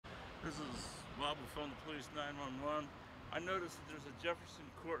This is Bobby from the Police 911. I noticed that there's a Jefferson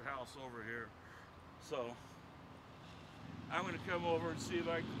Courthouse over here. So I'm going to come over and see if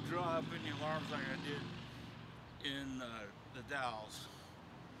I can draw up any alarms like I did in the Dalles.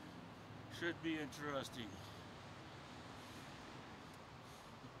 Should be interesting.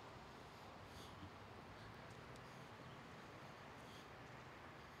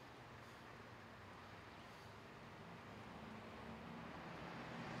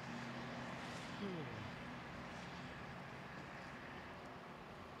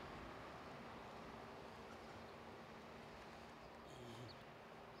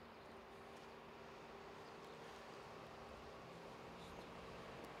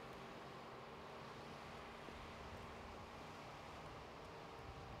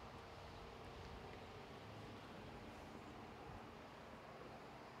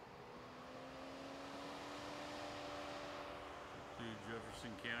 The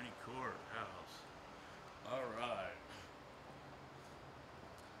Jefferson County Courthouse. All right.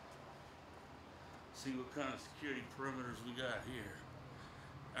 See what kind of security perimeters we got here.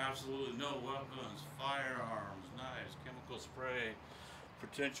 Absolutely no weapons, firearms, knives, chemical spray,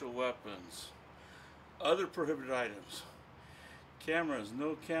 potential weapons. Other prohibited items. Cameras,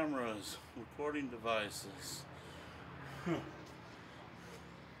 no cameras, recording devices.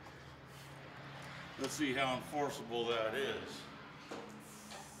 Let's see how enforceable that is.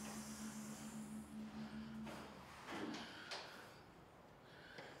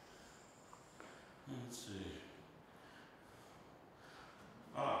 Let's see.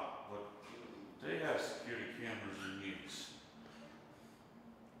 But they have security cameras in use.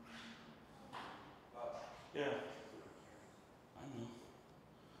 Yeah, I know.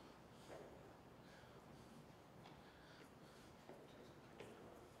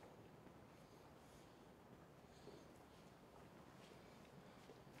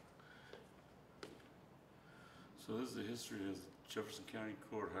 So this is the history of the Jefferson County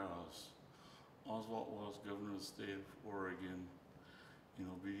Courthouse. Oswald was governor of the state of Oregon in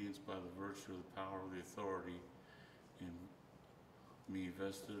obedience by the virtue of the power of the authority in me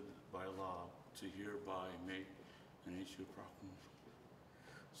vested by law to hereby make and issue a proclamation.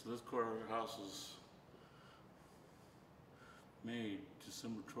 So this courthouse was made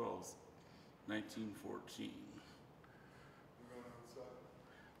December 12th, 1914.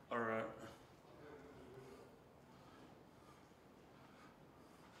 All right.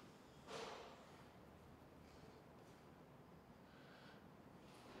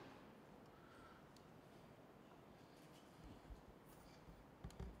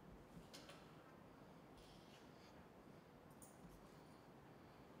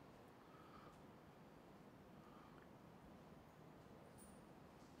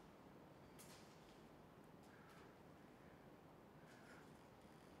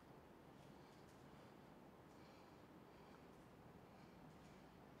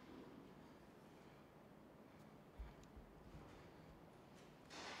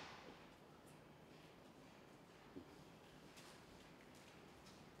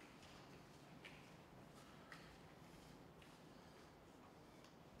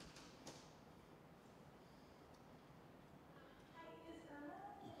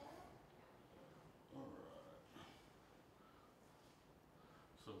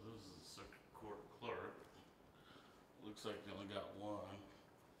 So this is the circuit court clerk. Looks like they only got one.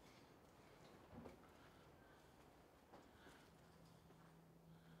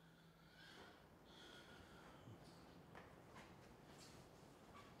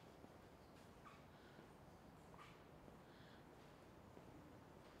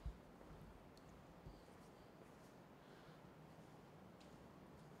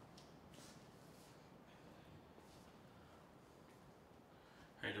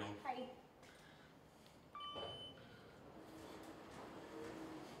 How you doing? Hi.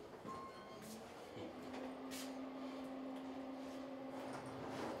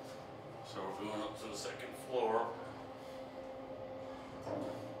 So we're going up to the second floor.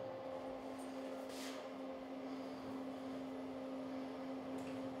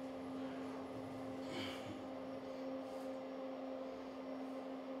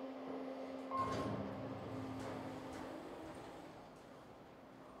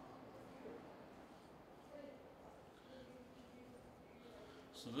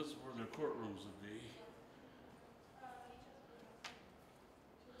 So this is where their courtrooms would be.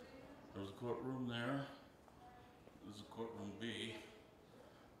 There's a courtroom there. There's a courtroom B.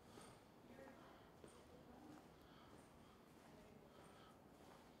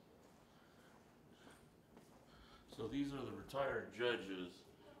 So these are the retired judges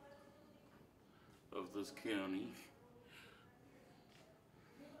of this county.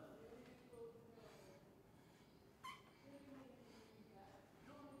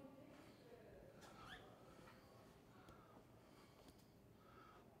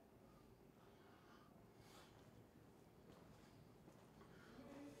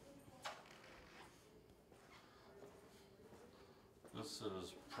 This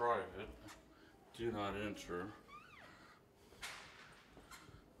says private, do not enter.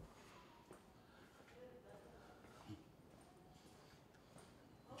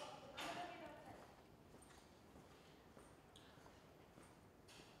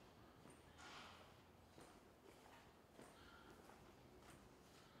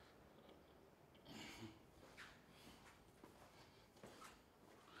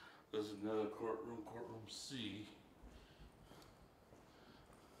 There's another courtroom, courtroom C.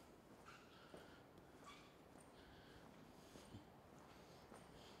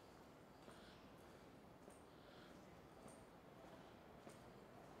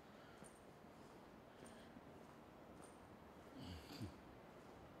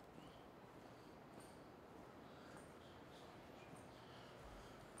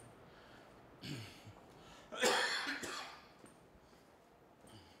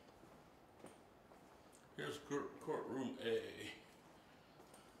 Here's courtroom A.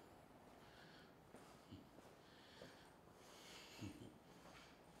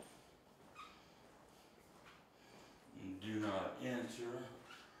 Do not enter.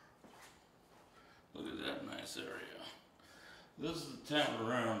 Look at that nice area. This is the town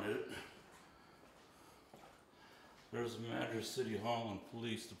around it. There's the Madras City Hall and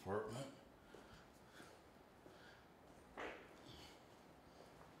Police Department.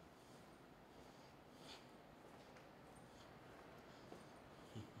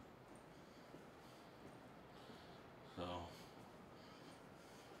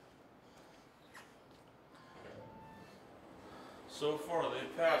 So far, they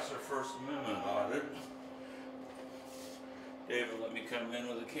passed their First Amendment audit. David let me come in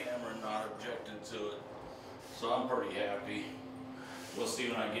with a camera and not objecting to it. So I'm pretty happy. We'll see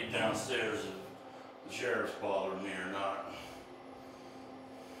when I get downstairs if the sheriff's bothering me or not.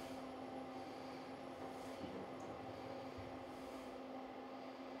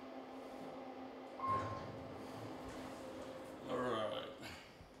 All right.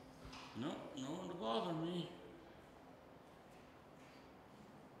 No one to bother me.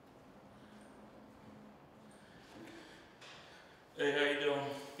 Hey, how you doing?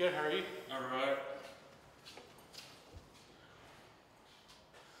 Good, how are you? All right.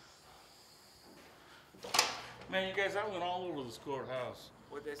 Man, you guys, I went all over this courthouse.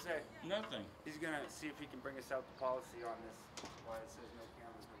 What'd they say? Nothing. He's gonna see if he can bring us out the policy on this, why it says no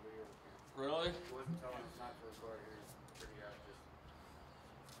cameras, no video cameras. Really? He wasn't telling us not to record here, he's pretty just,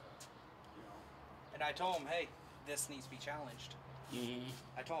 you know. And I told him, hey, this needs to be challenged. Mm-hmm.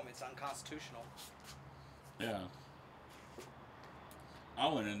 I told him it's unconstitutional. Yeah. I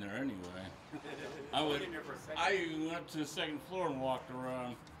went in there anyway. I in there for a second. I even went to the second floor and walked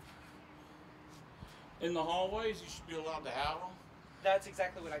around. In the hallways, you should be allowed to have them. That's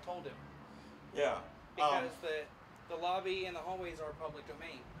exactly what I told him. Yeah. Because the lobby and the hallways are public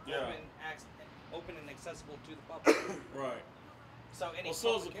domain. Yeah. Open and accessible to the public. Right. So any Well,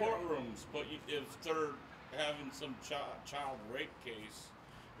 so is the public area- courtrooms, but if they're having some child rape case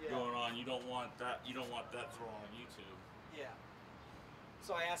going on, you don't want that. You don't want that thrown on YouTube. Yeah.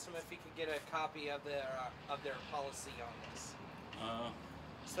 So I asked him if he could get a copy of their policy on this.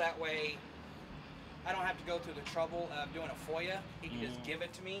 So that way, I don't have to go through the trouble of doing a FOIA. He can just give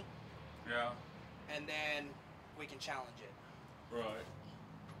it to me, Yeah. and then we can challenge it. Right.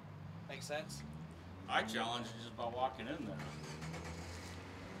 Make sense? I challenge you just by walking in there.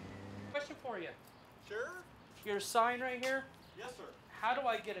 Question for you. Sure. Your sign right here. Yes, sir. How do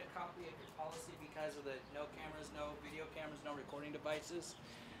I get a copy of your policy because of the no cameras, no video cameras, no recording devices?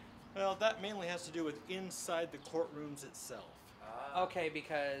 Well, that mainly has to do with inside the courtrooms itself. Okay,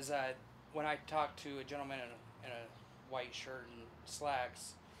 because when I talked to a gentleman in a white shirt and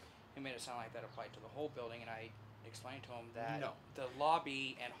slacks, he made it sound like that applied to the whole building, and I explained to him that No. the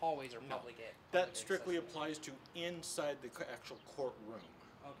lobby and hallways are No. public. That strictly applies to inside the actual courtroom.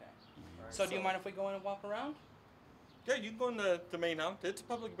 Okay. So do you mind if we go in and walk around? Yeah, you can go in the main house. It's a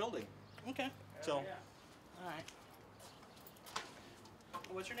public building. Okay. So, All right.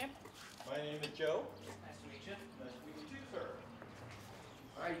 What's your name? my name is Joe. Nice to meet you. Nice to meet you too, sir.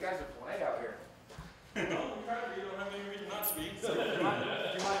 Alright, you guys are polite out here. No, we try to be. You don't have any reason not to be. Do you mind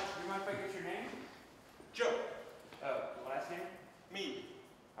if I get your name? Joe. The last name? Mead.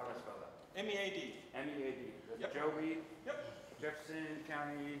 How do I spell that? M-E-A-D. M-E-A-D. Yep. Joe Reed, Yep. Jefferson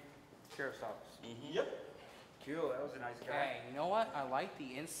County Sheriff's Office. Yep. Cool, that was a nice guy. Hey, you know what? I like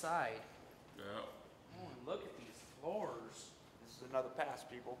the inside. Yeah. Oh, and look at these floors. This is another pass,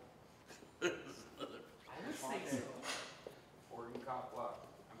 people. I would say so. Oregon Cop Block.